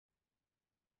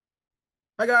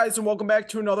Hi, guys, and welcome back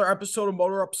to another episode of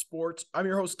Motor Up Sports. I'm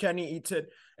your host, Kenny Eaton,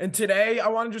 and today I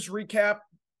want to just recap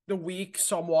the week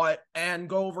somewhat and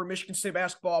go over Michigan State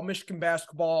basketball, Michigan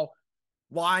basketball,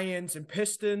 Lions, and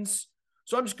Pistons.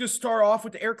 So I'm just going to start off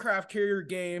with the aircraft carrier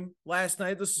game last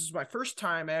night. This is my first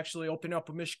time actually opening up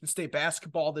a Michigan State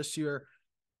basketball this year.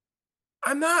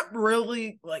 I'm not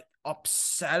really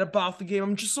upset about the game.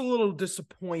 I'm just a little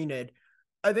disappointed.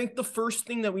 I think the first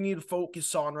thing that we need to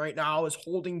focus on right now is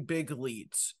holding big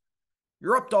leads.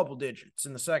 You're up double digits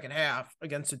in the second half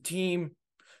against a team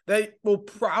that will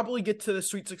probably get to the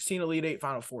Sweet 16, Elite 8,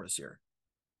 Final Four this year.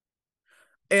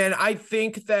 And I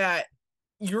think that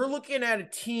you're looking at a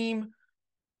team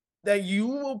that you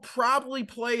will probably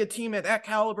play a team at that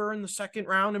caliber in the second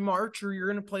round in March, or you're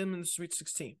going to play them in the Sweet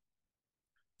 16.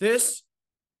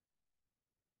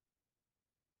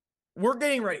 We're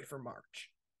getting ready for March.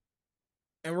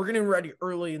 And we're getting ready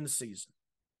early in the season.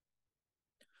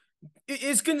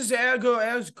 Is Gonzaga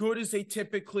as good as they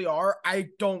typically are? I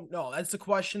don't know. That's the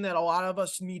question that a lot of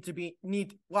us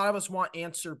want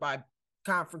answered by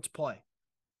conference play.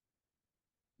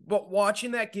 But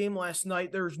watching that game last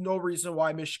night, there's no reason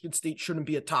why Michigan State shouldn't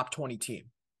be a top 20 team.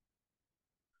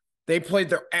 They played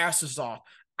their asses off.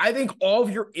 I think all of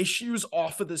your issues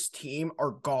off of this team are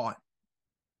gone.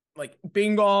 Like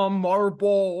Bingham,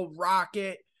 Marble,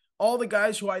 Rocket, all the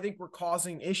guys who I think were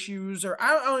causing issues, or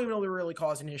I don't even know they're really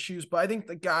causing issues, but I think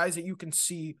the guys that you can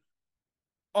see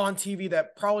on TV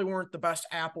that probably weren't the best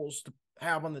apples to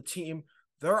have on the team,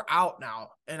 they're out now.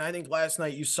 And I think last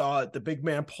night you saw it, the big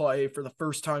man play for the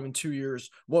first time in 2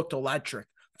 years looked electric.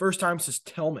 First time since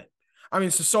Tillman. I mean,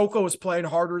 Sissoko was playing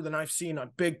harder than I've seen a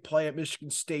big play at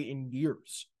Michigan State in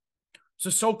years.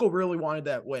 Sissoko really wanted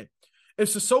that win. If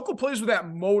Sissoko plays with that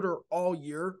motor all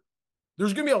year,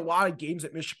 there's going to be a lot of games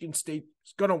that Michigan State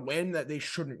is going to win that they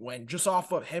shouldn't win just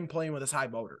off of him playing with his high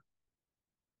motor.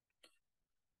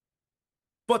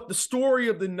 But the story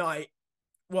of the night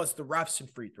was the refs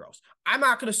and free throws. I'm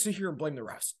not going to sit here and blame the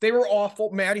refs. They were awful.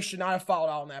 Maddie should not have fouled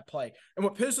out on that play. And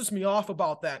what pisses me off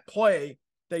about that play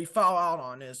that he fouled out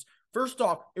on is, first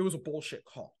off, it was a bullshit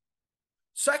call.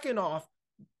 Second off,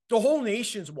 the whole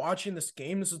nation's watching this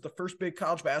game. This is the first big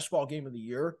college basketball game of the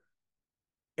year.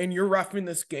 And you're reffing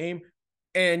this game,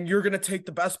 and you're going to take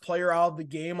the best player out of the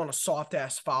game on a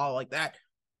soft-ass foul like that.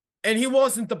 And he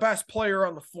wasn't the best player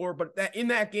on the floor, but in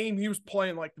that game, he was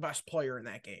playing like the best player in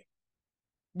that game.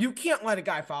 You can't let a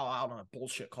guy foul out on a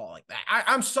bullshit call like that.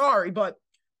 I'm sorry, but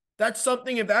that's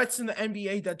something, if that's in the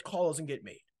NBA, that call doesn't get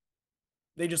made.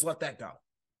 They just let that go.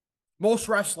 Most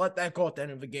refs let that go at the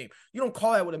end of the game. You don't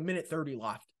call that with a minute 30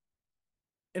 left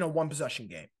in a one-possession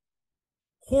game.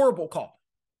 Horrible call.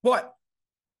 But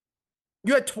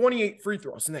you had 28 free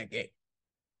throws in that game.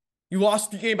 You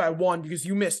lost the game by 1 because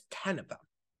you missed 10 of them.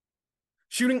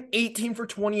 Shooting 18 for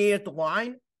 28 at the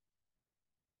line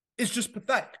is just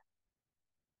pathetic.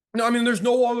 No, I mean, there's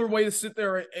no other way to sit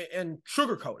there and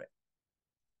sugarcoat it.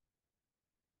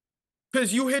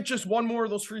 Because you hit just one more of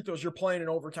those free throws, you're playing in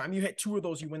overtime. You hit 2 of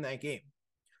those, you win that game.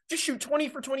 Just shoot 20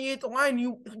 for 28 at the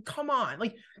line. Come on.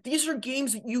 Like, these are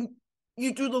games that you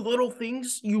do the little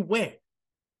things, you win.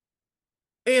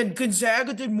 And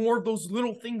Gonzaga did more of those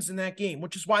little things in that game,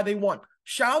 which is why they won.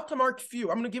 Shout out to Mark Few.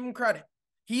 I'm going to give him credit.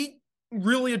 He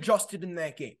really adjusted in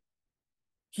that game.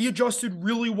 He adjusted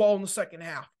really well in the second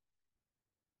half.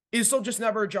 Izzo just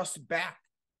never adjusted back.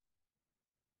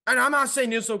 And I'm not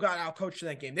saying Izzo got out-coached in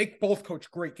that game. They both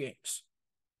coached great games.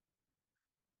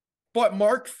 But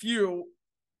Mark Few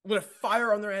lit a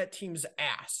fire under that team's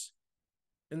ass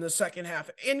in the second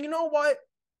half. And you know what?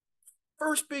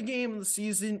 First big game of the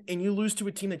season, and you lose to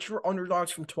a team that you're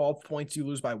underdogs from 12 points, you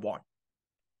lose by 1.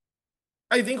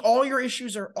 I think all your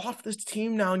issues are off this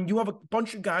team now, and you have a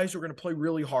bunch of guys who are going to play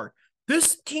really hard.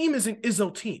 This team is an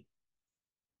Izzo team.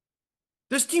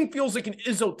 This team feels like an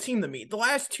Izzo team to me. The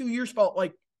last 2 years felt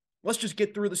like, let's just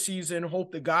get through the season,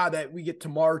 hope to God that we get to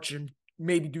March and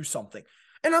maybe do something.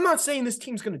 And I'm not saying this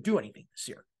team's going to do anything this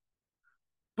year.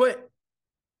 But,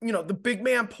 the big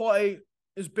man play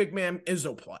is big man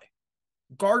Izzo play.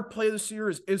 Guard play this year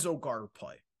is Izzo guard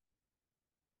play.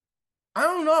 I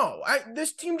don't know.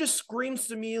 This team just screams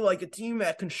to me like a team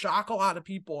that can shock a lot of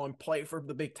people and play for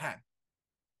the Big Ten.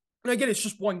 And again, it's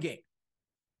just one game.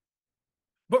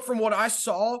 But from what I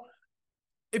saw,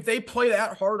 if they play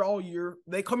that hard all year,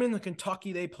 they come into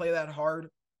Kentucky, they play that hard.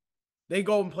 They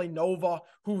go and play Nova,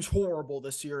 who's horrible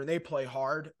this year, and they play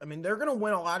hard. I mean, they're going to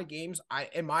win a lot of games,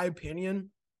 in my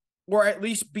opinion. Or at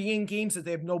least be in games that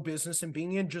they have no business in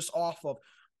being in, just off of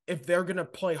if they're going to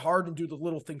play hard and do the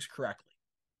little things correctly.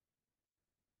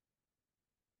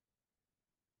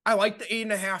 I like the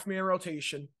 8.5-man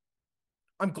rotation.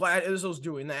 I'm glad Izzo's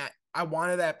doing that. I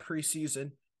wanted that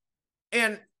preseason.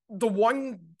 And the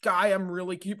one guy I'm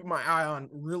really keeping my eye on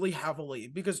really heavily,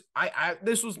 because I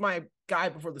this was my guy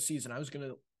before the season I was going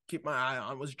to keep my eye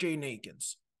on, was Jaden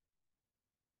Akins.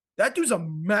 That dude's a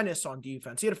menace on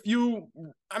defense. He had a few,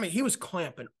 he was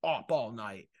clamping up all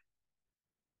night.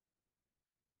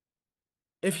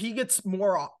 If he gets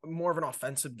more of an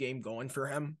offensive game going for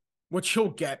him, which he'll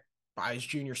get by his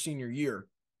senior year,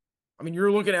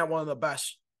 you're looking at one of the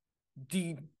best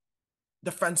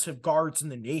defensive guards in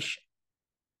the nation.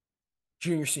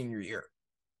 Senior year.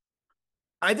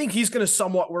 I think he's going to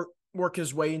somewhat work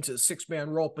his way into the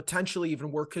 6-man role, potentially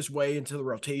even work his way into the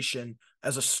rotation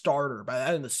as a starter by the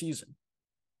end of the season.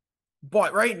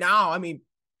 But right now,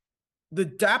 the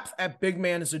depth at big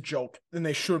man is a joke, and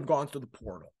they should have gone through the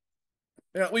portal.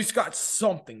 And at least got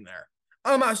something there.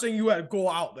 I'm not saying you had to go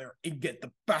out there and get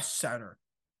the best center.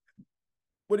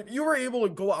 But if you were able to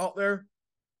go out there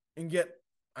and get,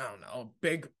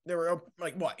 there were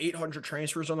 800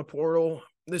 transfers on the portal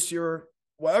this year,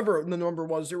 whatever the number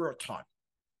was, there were a ton.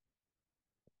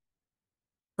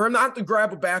 For him not to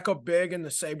grab a backup big and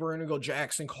to say we're going to go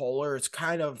Jackson Kohler, it's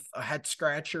kind of a head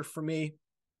scratcher for me.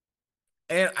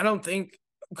 And I don't think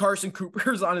Carson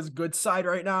Cooper's on his good side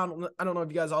right now. I don't know if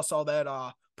you guys all saw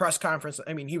that press conference.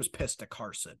 He was pissed at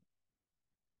Carson.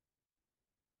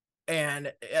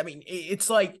 And, it's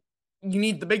like you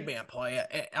need the big man play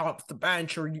off the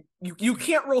bench, or you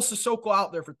can't roll Sissoko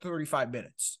out there for 35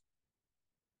 minutes.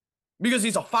 Because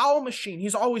he's a foul machine.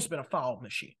 He's always been a foul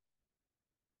machine.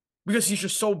 Because he's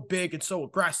just so big and so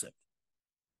aggressive.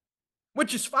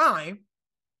 Which is fine.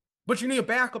 But you need a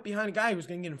backup behind a guy who's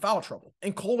going to get in foul trouble.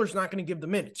 And Kohler's not going to give the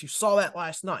minutes. You saw that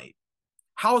last night.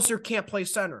 Hauser can't play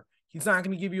center. He's not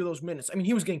going to give you those minutes.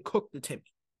 He was getting cooked to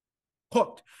Timmy.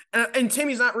 Cooked. And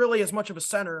Timmy's not really as much of a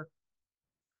center.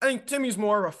 I think Timmy's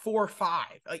more of a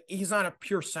 4-5. He's not a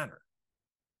pure center.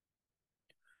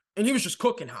 And he was just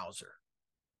cooking Hauser.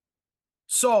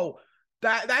 So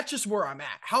that's just where I'm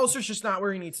at. Hauser's just not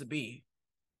where he needs to be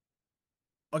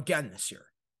again this year.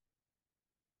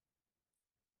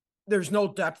 There's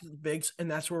no depth of the bigs, and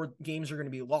that's where games are going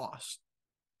to be lost.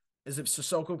 Is if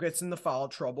Sissoko gets in the foul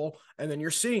trouble, and then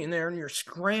you're sitting there and you're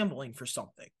scrambling for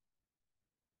something.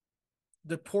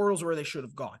 The portal's where they should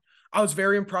have gone. I was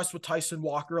very impressed with Tyson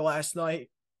Walker last night.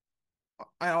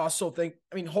 I also think,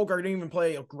 Holgard didn't even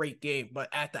play a great game, but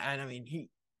at the end,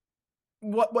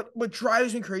 what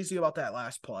drives me crazy about that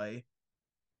last play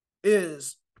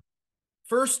is,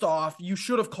 first off, you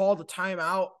should have called a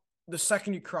timeout the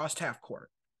second you crossed half court.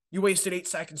 You wasted 8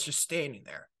 seconds just standing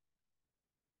there.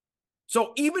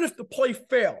 So even if the play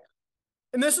failed,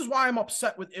 and this is why I'm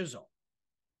upset with Izzo,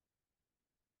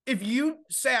 if you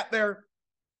sat there,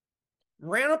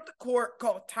 ran up the court,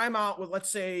 called a timeout with,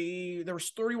 let's say, there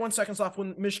was 31 seconds left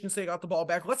when Michigan State got the ball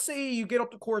back. Let's say you get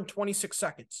up the court in 26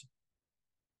 seconds.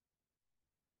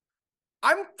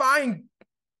 I'm fine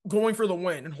going for the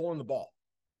win and holding the ball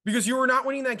because you were not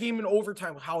winning that game in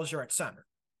overtime with Hauser at center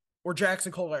or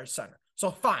Jackson Kohler at center. So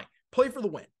fine, play for the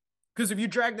win. Because if you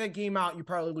drag that game out, you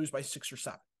probably lose by 6 or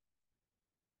 7.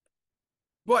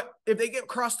 But if they get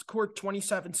across the court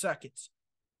 27 seconds,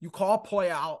 you call play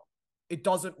out, it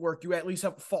doesn't work, you at least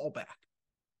have a fallback.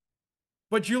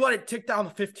 But you let it tick down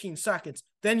to 15 seconds,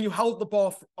 then you held the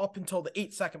ball up until the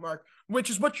 8-second mark, which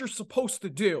is what you're supposed to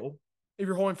do if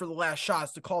you're holding for the last shot,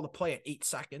 is to call the play at 8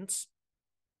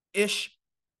 seconds-ish.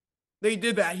 They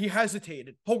did that. He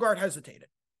hesitated. Holgard hesitated.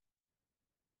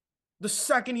 The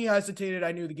second he hesitated,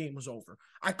 I knew the game was over.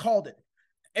 I called it.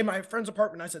 In my friend's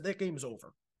apartment, I said, that game is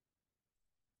over.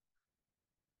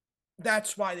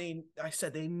 That's why I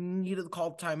said they needed to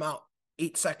call the timeout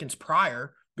 8 seconds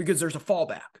prior, because there's a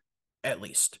fallback, at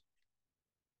least.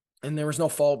 And there was no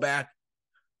fallback.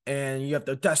 And you have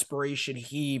the desperation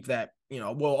heave that,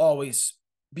 will always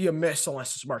be a miss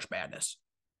unless it's March Madness.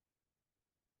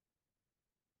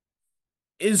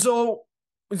 Izzo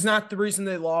is not the reason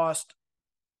they lost.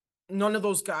 None of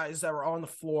those guys that were on the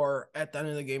floor at the end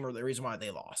of the game are the reason why they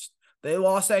lost. They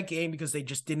lost that game because they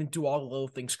just didn't do all the little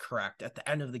things correct at the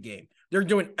end of the game. They're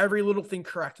doing every little thing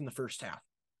correct in the first half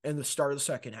and the start of the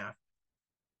second half.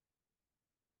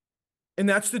 And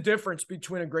that's the difference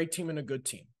between a great team and a good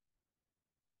team.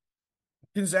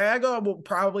 Gonzaga will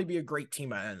probably be a great team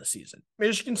by the end of the season.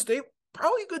 Michigan State,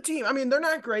 probably a good team. They're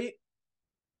not great.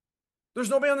 There's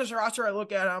nobody on this roster I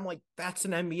look at and I'm like, that's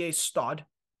an NBA stud.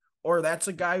 Or that's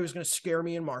a guy who's going to scare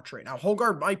me in March right now.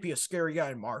 Holgard might be a scary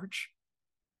guy in March.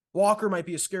 Walker might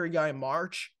be a scary guy in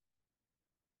March.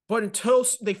 But until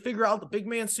they figure out the big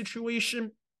man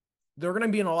situation, they're going to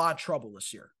be in a lot of trouble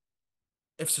this year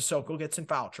if Sissoko gets in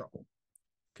foul trouble.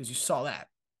 Because you saw that.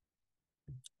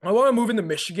 I want to move into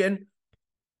Michigan,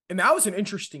 and that was an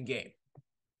interesting game.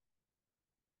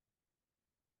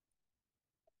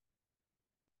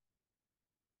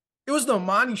 It was the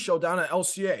Amani show down at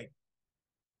LCA.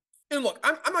 And look,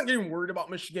 I'm not getting worried about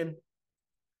Michigan.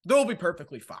 They'll be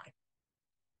perfectly fine.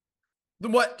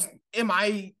 What am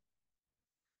I?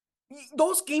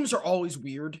 Those games are always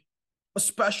weird,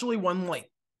 especially when like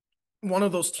one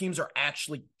of those teams are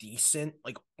actually decent.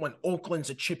 Like when Oakland's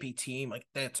a chippy team, like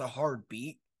that's a hard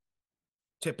beat.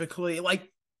 Typically,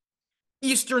 like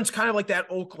Eastern's kind of like that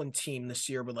Oakland team this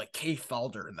year with like Kay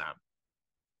Felder and them.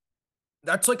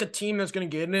 That's like a team that's going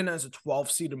to get in as a 12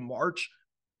 seed in March,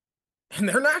 and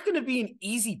they're not going to be an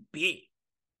easy beat.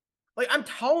 Like I'm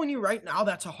telling you right now,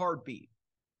 that's a hard beat.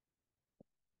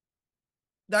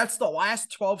 That's the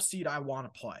last 12 seed I want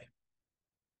to play.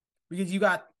 Because you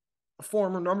got a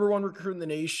former number one recruit in the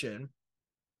nation.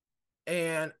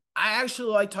 And I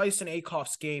actually like Tyson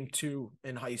Akoff's game too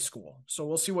in high school. So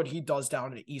we'll see what he does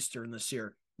down at Eastern this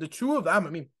year. The two of them, I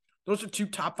mean, those are two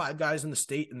top 5 guys in the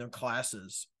state in their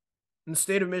classes. In the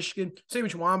state of Michigan, say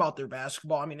what you want about their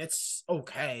basketball. I mean, it's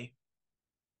okay.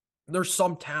 There's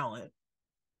some talent.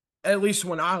 At least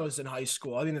when I was in high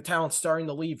school. I mean, the talent's starting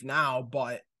to leave now,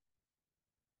 but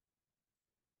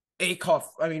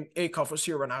Akoff was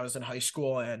here when I was in high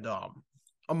school, and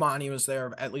Amani was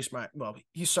there at least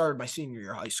he started my senior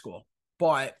year of high school.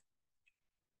 But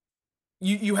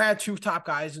you had 2 top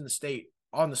guys in the state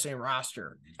on the same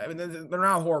roster. I mean, they're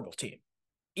not a horrible team.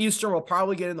 Eastern will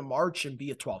probably get in the March and be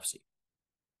a 12 seed.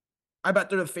 I bet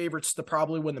they're the favorites to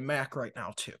probably win the MAC right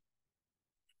now, too.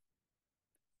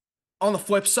 On the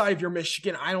flip side, if you're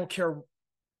Michigan, I don't care.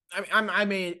 I mean, I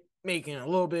may making a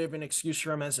little bit of an excuse for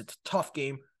them as it's a tough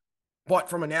game.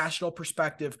 But from a national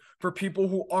perspective, for people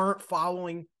who aren't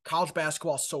following college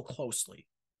basketball so closely,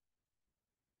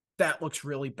 that looks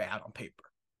really bad on paper.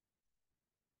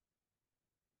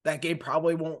 That game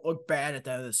probably won't look bad at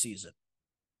the end of the season.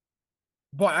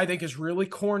 But I think it's really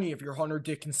corny if you're Hunter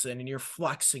Dickinson and you're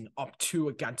flexing up 2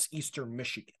 against Eastern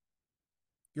Michigan.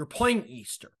 You're playing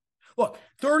Eastern. Look,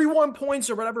 31 points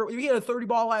or whatever. He had a 30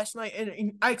 ball last night,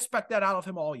 and I expect that out of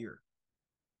him all year.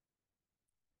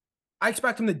 I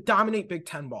expect him to dominate Big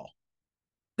Ten ball.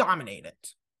 Dominate it.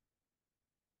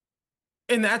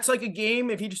 And that's like a game,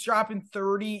 if he's dropping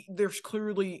 30, there's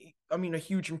clearly, I mean, a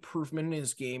huge improvement in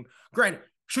his game. Granted,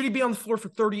 should he be on the floor for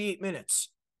 38 minutes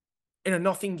in a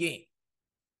nothing game?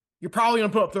 You're probably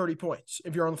going to put up 30 points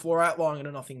if you're on the floor that long in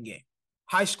a nothing game.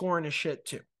 High scoring is shit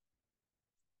too.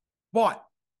 But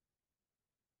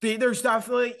he's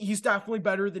definitely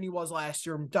better than he was last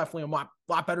year. Definitely a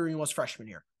lot better than he was freshman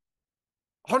year.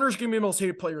 Hunter's going to be the most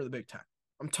hated player of the Big Ten.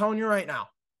 I'm telling you right now.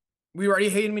 We already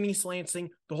hate him in East Lansing.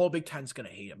 The whole Big Ten's going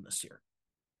to hate him this year.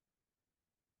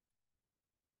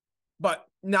 But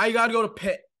now you got to go to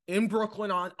Pitt in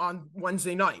Brooklyn on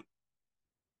Wednesday night.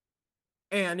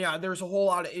 And yeah, there's a whole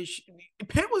lot of issues.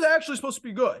 Pitt was actually supposed to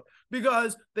be good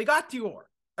because they got Dior.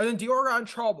 And then Dior got in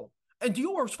trouble. And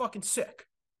Dior was fucking sick.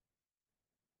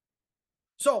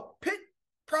 So Pitt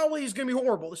probably is going to be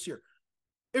horrible this year.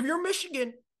 If you're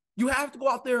Michigan, you have to go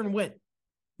out there and win.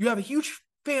 You have a huge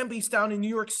fan base down in New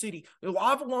York City. There's a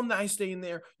lot of alumni staying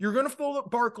there. You're going to fill up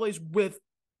Barclays with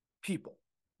people,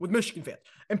 with Michigan fans.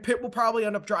 And Pitt will probably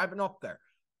end up driving up there.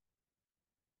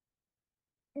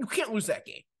 You can't lose that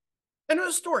game. And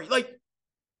there's a story. Like,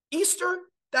 Eastern,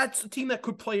 that's a team that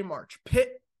could play in March.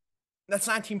 Pitt, that's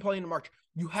not a team playing in March.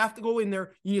 You have to go in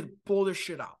there. You need to pull this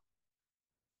shit out.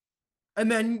 And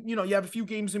then, you have a few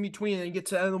games in between and you get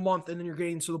to the end of the month and then you're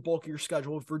getting to the bulk of your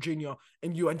schedule with Virginia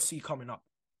and UNC coming up.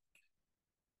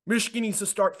 Michigan needs to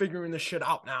start figuring this shit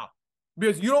out now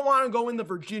because you don't want to go into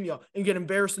Virginia and get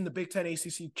embarrassed in the Big Ten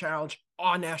ACC Challenge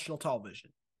on national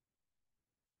television.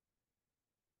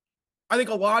 I think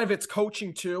a lot of it's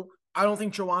coaching too. I don't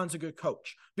think Jawan's a good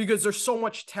coach because there's so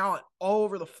much talent all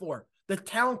over the floor. The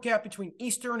talent gap between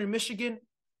Eastern and Michigan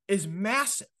is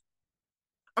massive.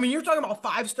 I mean, you're talking about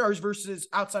 5 stars versus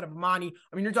outside of Amani.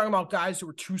 I mean, you're talking about guys who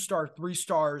were 2-star, 3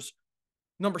 stars,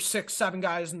 number 6, 7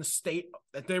 guys in the state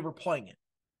that they were playing in.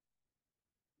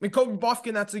 I mean, Kobe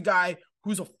Buffkin, that's a guy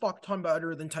who's a fuck ton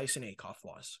better than Tyson Akoff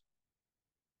was.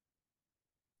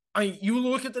 I mean, you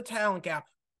look at the talent gap,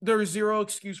 there is zero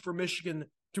excuse for Michigan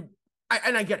to,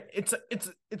 and I get it.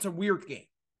 It's a weird game.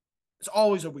 It's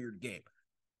always a weird game.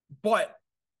 But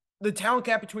the talent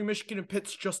gap between Michigan and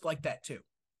Pitt's just like that too.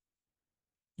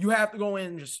 You have to go in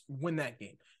and just win that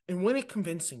game and win it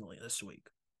convincingly this week.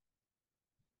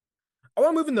 I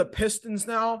want to move into the Pistons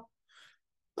now.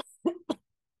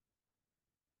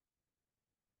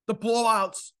 The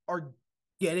blowouts are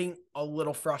getting a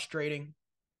little frustrating.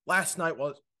 Last night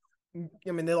was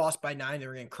I mean, they lost by 9. They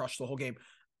were getting crushed the whole game.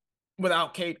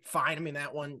 Without Cade, fine. I mean,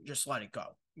 that one, just let it go.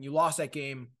 You lost that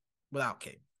game without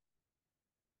Cade.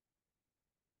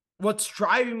 What's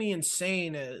driving me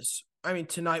insane is, I mean,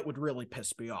 tonight would really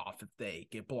piss me off if they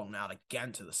get blown out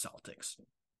again to the Celtics.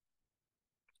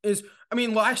 I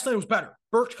mean, last night was better.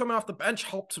 Burks coming off the bench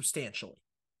helped substantially.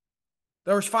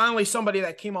 There was finally somebody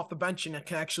that came off the bench and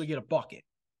can actually get a bucket.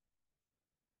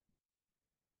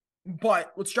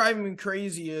 But what's driving me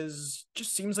crazy is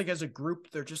just seems like as a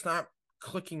group, they're just not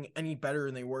clicking any better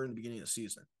than they were in the beginning of the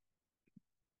season.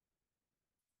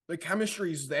 The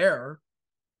chemistry's there,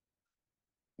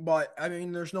 but I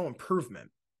mean, there's no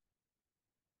improvement.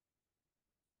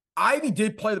 Ivy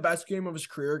did play the best game of his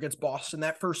career against Boston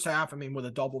that first half. I mean, with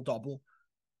a double-double.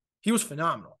 He was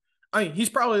phenomenal. I mean, he's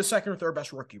probably the second or third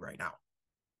best rookie right now.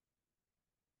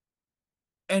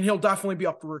 And he'll definitely be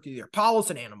up for Rookie of the Year. Paolo's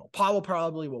an animal. Paolo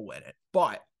probably will win it.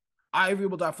 But Ivy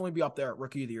will definitely be up there at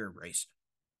Rookie of the Year race.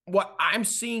 What I'm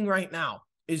seeing right now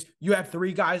is you have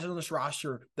 3 guys on this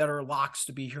roster that are locks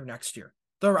to be here next year.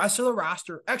 The rest of the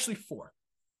roster, actually 4.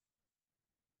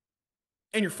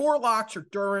 And your 4 locks are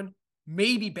Duren,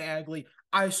 maybe Bagley.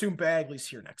 I assume Bagley's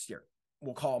here next year.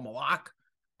 We'll call him a lock.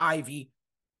 Ivy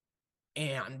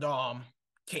and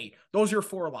Cade. Those are your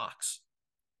 4 locks.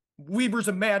 Weaver's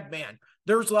a madman.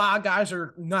 There's a lot of guys that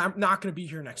are not going to be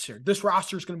here next year. This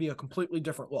roster is going to be a completely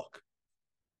different look.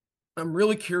 I'm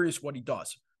really curious what he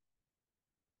does.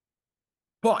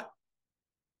 But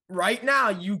right now,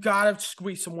 you got to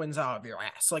squeeze some wins out of your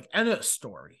ass. Like, end of the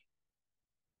story.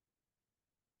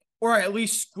 Or at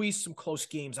least squeeze some close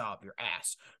games out of your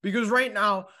ass. Because right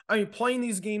now, I mean, playing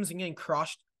these games and getting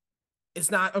crushed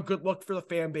is not a good look for the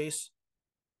fan base.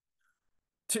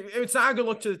 It's not a good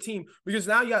look to the team because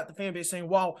now you got the fan base saying,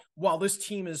 well, this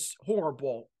team is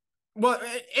horrible. Well,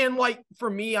 and like for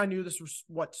me, I knew this was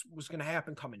what was going to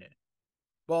happen coming in.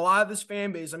 But a lot of this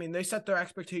fan base, I mean, they set their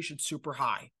expectations super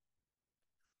high.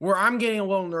 Where I'm getting a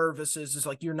little nervous is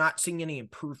like you're not seeing any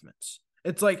improvements.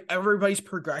 It's like everybody's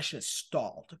progression is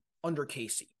stalled under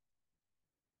Casey.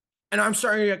 And I'm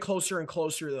starting to get closer and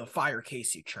closer to the fire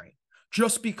Casey train.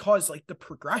 Just because, like, the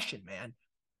progression, man.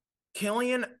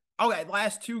 Killian, okay,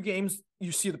 last 2 games,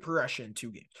 you see the progression in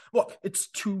 2 games. Look, it's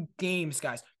 2 games,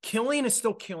 guys. Killian is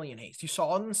still Killian Hayes. You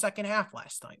saw it in the second half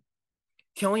last night.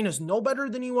 Killian is no better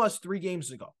than he was 3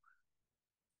 games ago.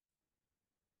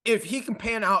 If he can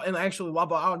pan out and actually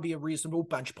level out and be a reasonable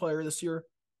bench player this year,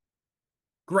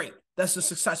 great. That's a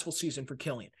successful season for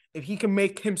Killian. If he can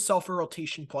make himself a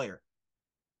rotation player,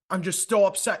 I'm just still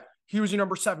upset. He was your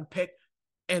number 7 pick,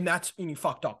 and you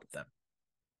fucked up with them.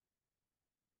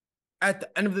 At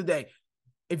the end of the day,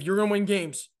 if you're going to win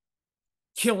games,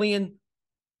 Killian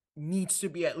needs to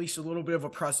be at least a little bit of a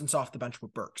presence off the bench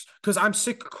with Burks. Because I'm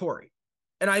sick of Corey.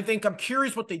 And I'm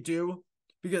curious what they do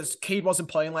because Cade wasn't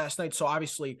playing last night. So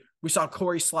obviously we saw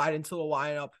Corey slide into the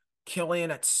lineup. Killian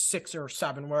at 6 or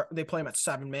 7, where they play him at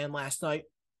 7-man last night.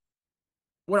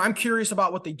 What I'm curious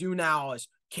about what they do now is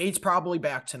Cade's probably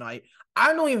back tonight.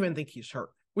 I don't even think he's hurt.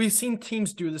 We've seen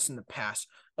teams do this in the past.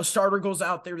 A starter goes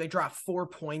out there, they drop 4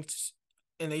 points,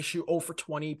 and they shoot 0 for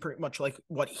 20, pretty much like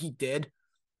what he did.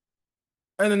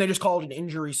 And then they just call it an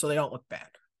injury so they don't look bad.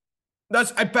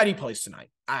 I bet he plays tonight.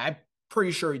 I'm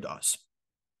pretty sure he does.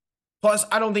 Plus,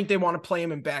 I don't think they want to play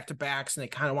him in back-to-backs, and they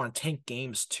kind of want to tank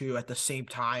games, too, at the same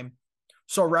time.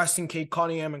 So resting Cade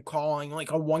Cunningham and calling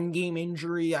like a 1-game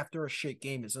injury after a shit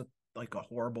game isn't like a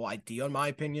horrible idea, in my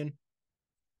opinion.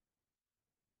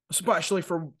 Especially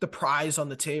for the prize on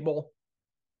the table.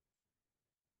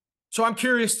 So I'm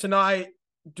curious tonight,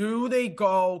 do they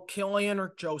go Killian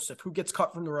or Joseph? Who gets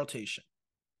cut from the rotation?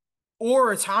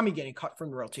 Or is Tommy getting cut from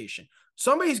the rotation?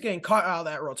 Somebody's getting cut out of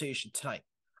that rotation tonight.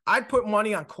 I'd put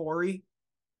money on Corey,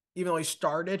 even though he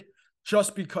started,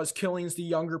 just because Killian's the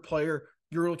younger player.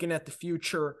 You're looking at the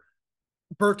future.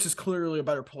 Burks is clearly a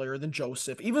better player than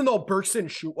Joseph. Even though Burks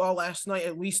didn't shoot well last night,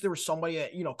 at least there was somebody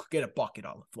that, could get a bucket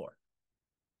on the floor.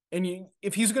 And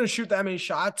if he's going to shoot that many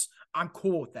shots, I'm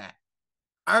cool with that.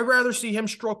 I'd rather see him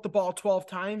stroke the ball 12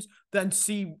 times than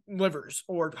see Livers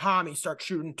or Hami start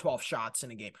shooting 12 shots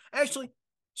in a game. Actually,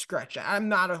 scratch that.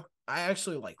 I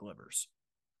actually like Livers.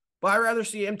 But I'd rather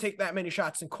see him take that many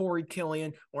shots than Corey,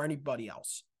 Killian, or anybody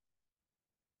else.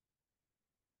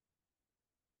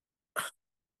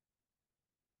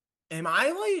 Am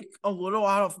I a little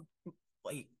out of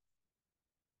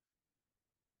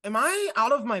am I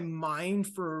out of my mind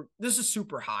for this is a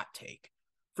super hot take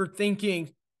for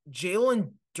thinking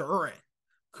Jalen Duren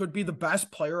could be the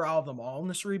best player out of them all in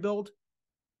this rebuild?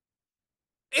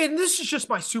 And this is just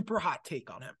my super hot take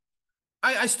on him.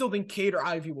 I still think Cade or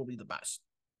Ivy will be the best.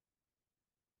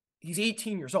 He's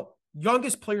 18 years old.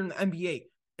 youngest player in the NBA.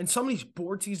 And some of these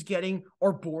boards he's getting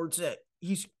are boards that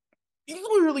he's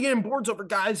literally getting boards over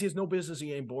guys he has no business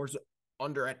getting boards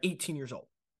under at 18 years old.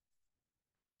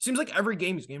 Seems like every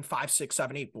game he's getting 5, 6,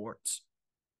 7, 8 boards.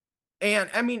 And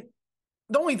I mean,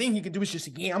 the only thing he could do is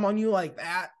just yam on you like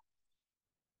that.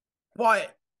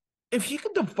 But if he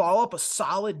could develop a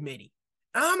solid midi,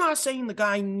 and I'm not saying the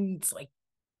guy needs like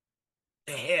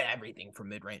to hit everything from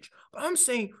mid-range, but I'm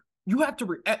saying you have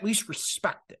to at least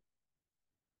respect it.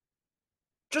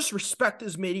 Just respect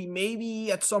his midi.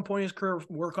 Maybe at some point in his career,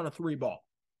 work on a 3-ball.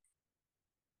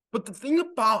 But the thing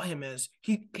about him is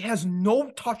he has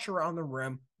no touch around the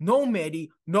rim, no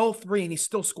midi, no 3, and he's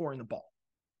still scoring the ball.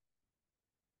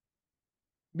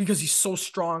 Because he's so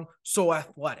strong, so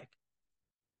athletic.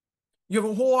 You have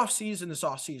a whole offseason this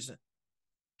offseason.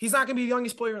 He's not going to be the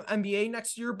youngest player in the NBA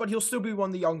next year, but he'll still be one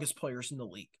of the youngest players in the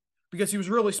league because he was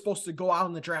really supposed to go out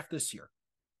in the draft this year.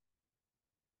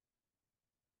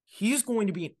 He's going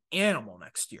to be an animal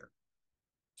next year.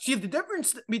 See, the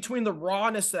difference between the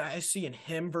rawness that I see in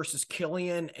him versus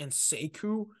Killian and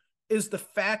Sekou is the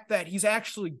fact that he's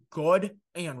actually good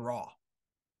and raw.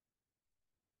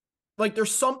 Like,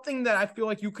 there's something that I feel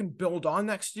like you can build on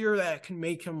next year that can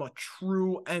make him a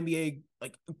true NBA,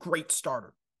 like, great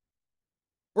starter.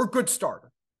 Or good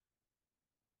starter.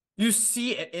 You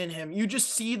see it in him. You just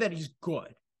see that he's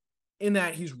good. In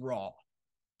that he's raw.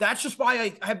 That's just why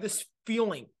I have this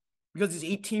feeling. Because he's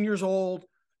 18 years old.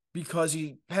 Because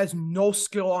he has no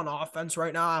skill on offense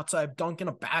right now outside of dunking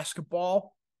a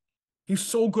basketball. He's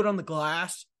so good on the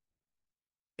glass.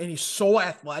 And he's so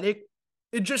athletic.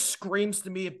 It just screams to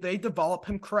me if they develop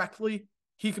him correctly,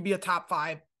 he could be a top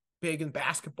 5 big in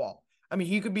basketball. I mean,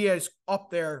 he could be as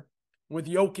up there with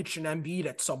Jokic and Embiid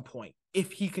at some point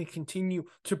if he can continue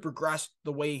to progress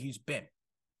the way he's been.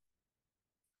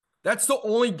 That's the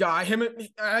only guy.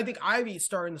 I think Ivy's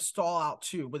starting to stall out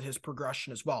too with his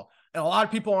progression as well. And a lot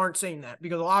of people aren't saying that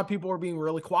because a lot of people are being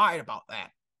really quiet about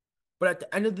that. But at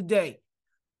the end of the day,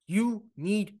 you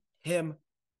need him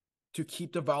to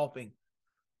keep developing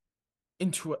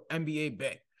into an NBA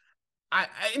big.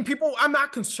 I'm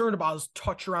not concerned about his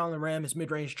touch around the rim, his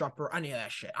mid-range jumper, any of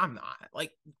that shit. I'm not.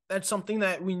 Like, that's something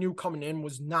that we knew coming in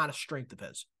was not a strength of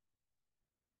his.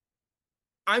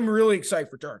 I'm really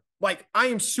excited for Dirk. Like, I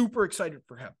am super excited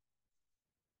for him.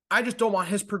 I just don't want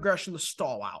his progression to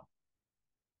stall out.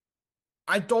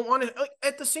 I don't want to, like,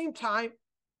 at the same time,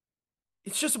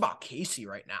 it's just about Casey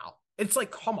right now. It's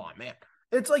like, come on, man.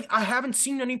 It's like, I haven't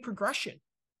seen any progression.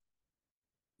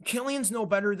 Killian's no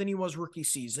better than he was rookie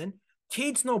season.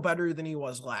 Cade's no better than he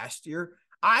was last year.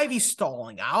 Ivy's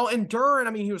stalling out. And Duran,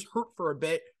 I mean, he was hurt for a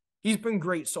bit. He's been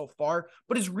great so far.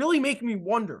 But it's really making me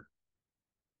wonder,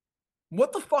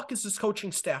 what the fuck is this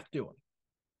coaching staff doing?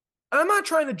 And I'm not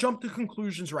trying to jump to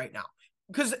conclusions right now,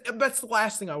 because that's the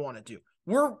last thing I want to do.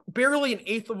 We're barely an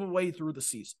eighth of a way through the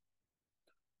season.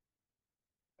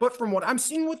 But from what I'm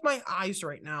seeing with my eyes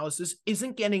right now is this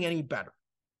isn't getting any better.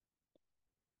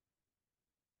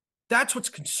 That's what's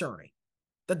concerning,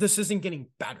 that this isn't getting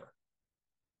better.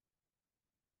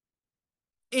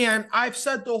 And I've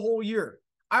said the whole year,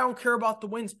 I don't care about the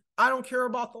wins. I don't care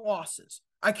about the losses.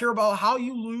 I care about how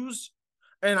you lose,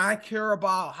 and I care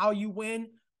about how you win,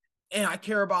 and I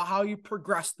care about how you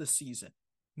progress this season.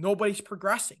 Nobody's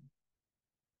progressing.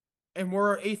 And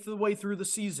we're an eighth of the way through the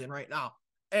season right now.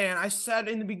 And I said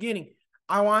in the beginning,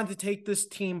 I wanted to take this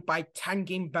team by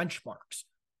 10-game benchmarks.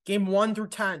 Game 1 through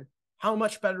 10. How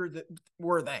much better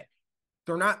were they?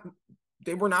 They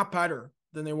were not better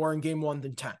than they were in game 1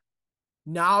 than 10.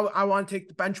 Now I want to take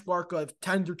the benchmark of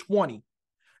 10 through 20.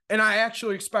 And I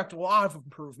actually expect a lot of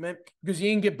improvement because you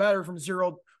didn't get better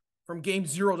from game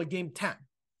 0 to game 10.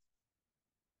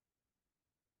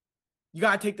 You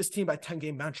got to take this team by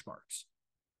 10-game benchmarks.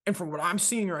 And from what I'm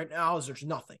seeing right now is there's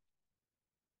nothing.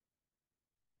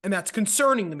 And that's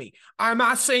concerning to me. I'm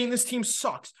not saying this team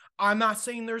sucks. I'm not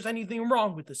saying there's anything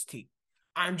wrong with this team.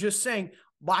 I'm just saying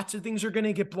lots of things are going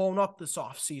to get blown up this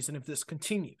offseason if this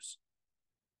continues.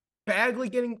 Bagley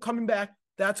coming back,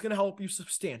 that's going to help you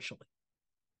substantially.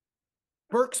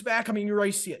 Burke's back. I mean, you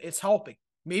already see it. It's helping.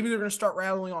 Maybe they're going to start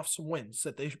rattling off some wins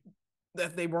that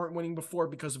they weren't winning before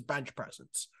because of bench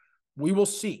presence. We will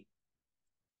see.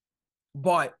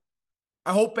 But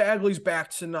I hope Bagley's back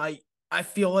tonight. I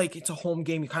feel like it's a home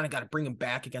game. You kind of got to bring him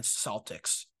back against the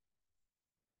Celtics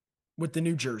with the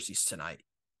new jerseys tonight.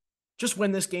 Just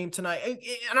win this game tonight.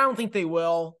 And I don't think they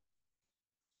will.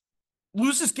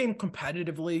 Lose this game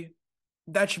competitively.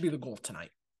 That should be the goal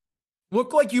tonight.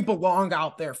 Look like you belong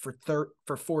out there for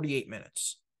 48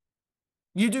 minutes.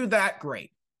 You do that,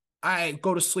 great. I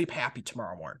go to sleep happy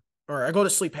tomorrow morning. Or I go to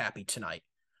sleep happy tonight.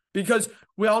 Because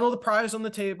we all know the prize on the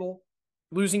table.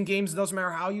 Losing games, it doesn't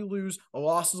matter how you lose. A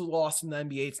loss is a loss in the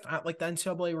NBA. It's not like the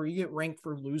NCAA where you get ranked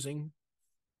for losing.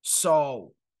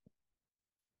 So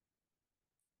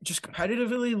just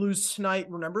competitively lose tonight.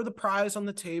 Remember the prize on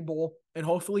the table, and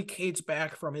hopefully Cade's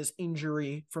back from his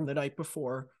injury from the night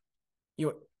before.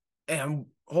 And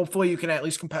hopefully you can at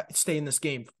least stay in this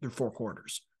game through 4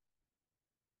 quarters.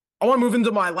 I want to move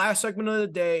into my last segment of the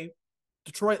day.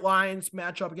 Detroit Lions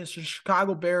match up against the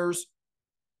Chicago Bears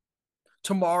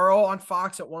tomorrow on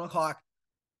Fox at 1 o'clock.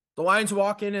 The Lions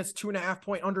walk in as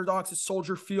 2.5-point underdogs at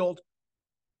Soldier Field.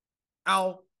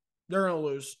 They're going to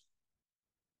lose.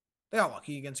 They got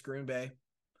lucky against Green Bay.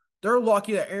 They're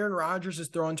lucky that Aaron Rodgers is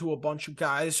thrown to a bunch of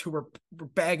guys who were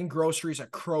bagging groceries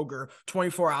at Kroger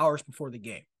 24 hours before the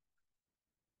game.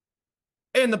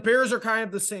 And the Bears are kind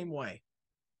of the same way.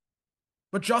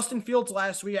 But Justin Fields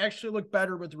last week actually looked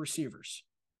better with the receivers.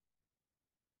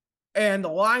 And the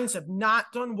Lions have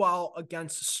not done well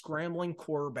against a scrambling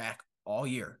quarterback all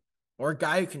year, or a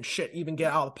guy who can even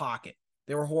get out of the pocket.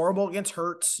 They were horrible against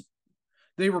Hurts.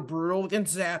 They were brutal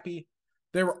against Zappy.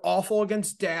 They were awful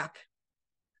against Dak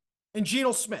and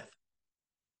Geno Smith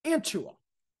and Tua.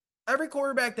 Every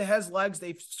quarterback that has legs,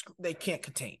 they can't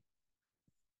contain.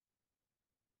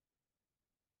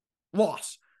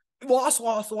 Loss. And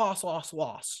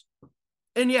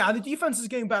yeah, the defense is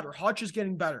getting better. Hutch is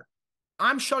getting better.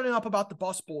 I'm shutting up about the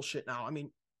bus bullshit now. I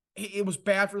mean, it was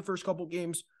bad for the first couple of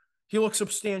games. He looks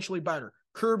substantially better.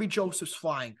 Kirby Joseph's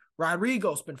flying.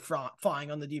 Rodrigo's been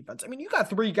flying on the defense. I mean, you got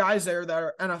 3 guys there that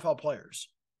are NFL players.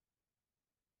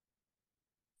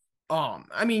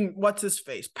 I mean, what's his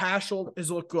face? Paschal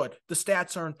has looked good. The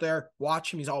stats aren't there.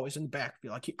 Watch him. He's always in the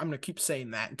backfield. I'm going to keep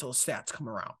saying that until the stats come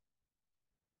around.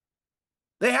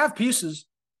 They have pieces,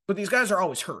 but these guys are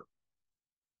always hurt.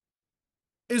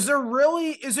 Is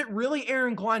it really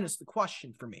Aaron Glenn is the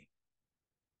question for me?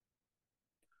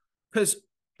 Because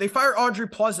they fired Audrey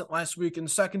Pleasant last week, and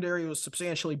the secondary was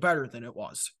substantially better than it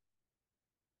was.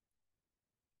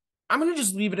 I'm going to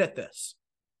just leave it at this.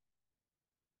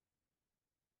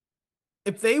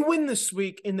 If they win this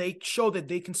week and they show that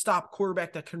they can stop a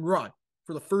quarterback that can run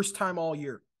for the first time all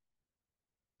year,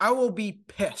 I will be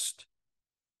pissed.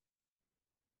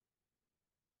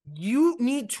 You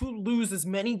need to lose as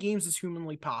many games as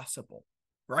humanly possible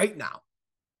right now.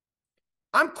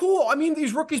 I'm cool. I mean,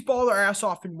 these rookies ball their ass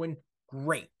off and win.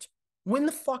 Great. Win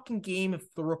the fucking game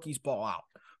if the rookies ball out.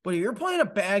 But if you're playing a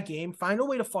bad game, find a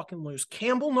way to fucking lose.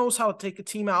 Campbell knows how to take a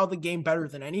team out of the game better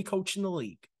than any coach in the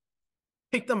league.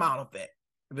 Pick them out of it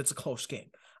if it's a close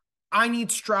game. I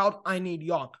need Stroud. I need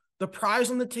Young. The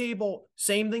prize on the table,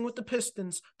 same thing with the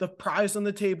Pistons. The prize on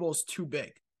the table is too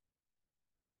big.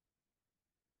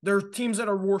 There are teams that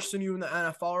are worse than you in the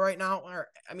NFL right now,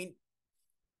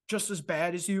 just as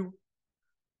bad as you,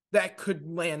 that could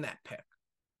land that pick.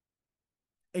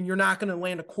 And you're not going to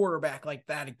land a quarterback like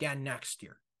that again next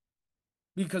year.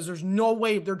 Because there's no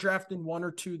way they're drafting 1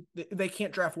 or 2. They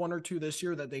can't draft 1 or 2 this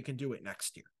year that they can do it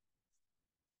next year.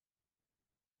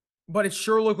 But it's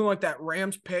sure looking like that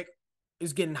Rams pick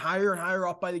is getting higher and higher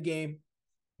up by the game.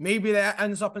 Maybe that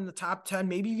ends up in the top 10.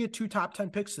 Maybe you get 2 top 10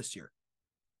 picks this year.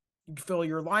 You fill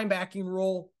your linebacking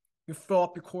role. You fill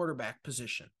up your quarterback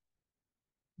position.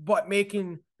 But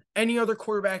making any other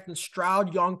quarterback than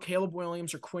Stroud, Young, Caleb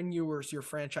Williams, or Quinn Ewers your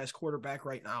franchise quarterback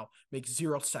right now makes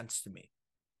 0 sense to me.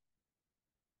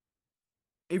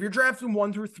 If you're drafting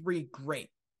 1 through 3, great.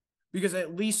 Because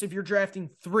at least if you're drafting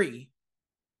 3,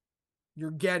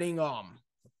 you're getting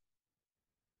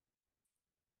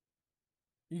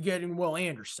Will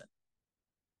Anderson.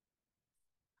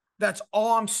 That's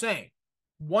all I'm saying.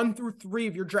 1 through 3,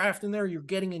 if you're drafting there, you're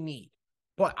getting a need.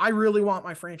 But I really want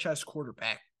my franchise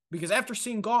quarterback because after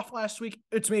seeing Goff last week,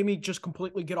 it's made me just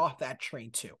completely get off that train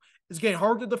too. It's getting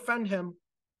hard to defend him.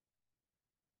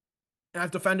 And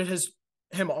I've defended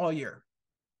him all year.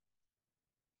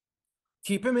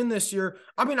 Keep him in this year.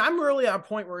 I mean, I'm really at a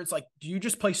point where it's like, do you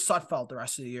just play Sudfeld the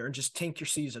rest of the year and just tank your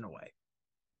season away?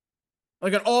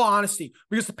 Like, in all honesty,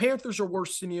 because the Panthers are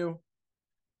worse than you.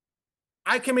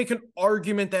 I can make an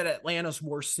argument that Atlanta's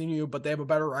worse than you, but they have a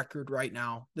better record right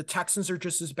now. The Texans are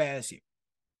just as bad as you.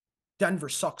 Denver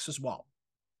sucks as well.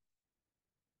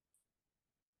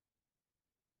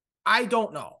 I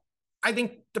don't know. I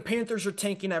think the Panthers are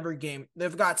tanking every game.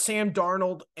 They've got Sam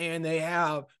Darnold and they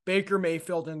have Baker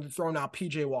Mayfield and they're throwing out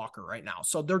PJ Walker right now.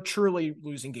 So they're truly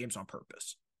losing games on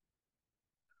purpose.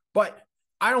 But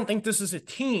I don't think this is a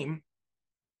team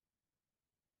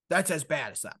that's as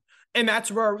bad as them. And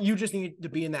that's where you just need to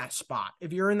be in that spot.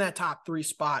 If you're in that top 3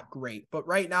 spot, great. But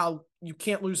right now, you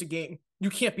can't lose a game. You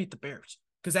can't beat the Bears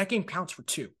because that game counts for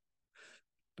 2.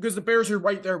 because the Bears are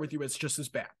right there with you. It's just as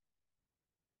bad.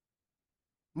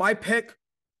 My pick,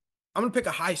 I'm going to pick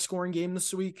a high-scoring game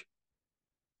this week.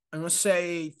 I'm going to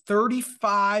say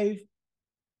 35-30.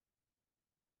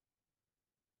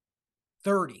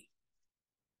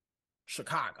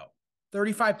 Chicago.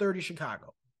 35-30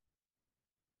 Chicago.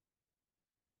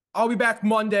 I'll be back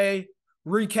Monday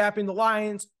recapping the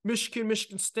Lions,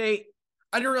 Michigan State.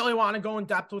 I didn't really want to go in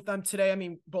depth with them today. I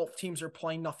mean, both teams are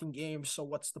playing nothing games, so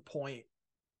what's the point?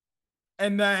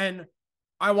 And then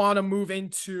I want to move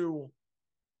into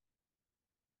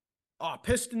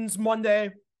Pistons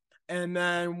Monday. And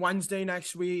then Wednesday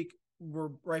next week, we're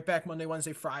right back Monday,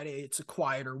 Wednesday, Friday. It's a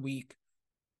quieter week.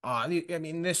 I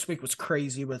mean, this week was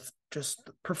crazy with just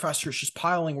professors just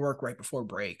piling work right before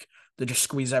break to just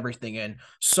squeeze everything in.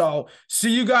 So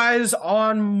see you guys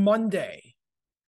on Monday.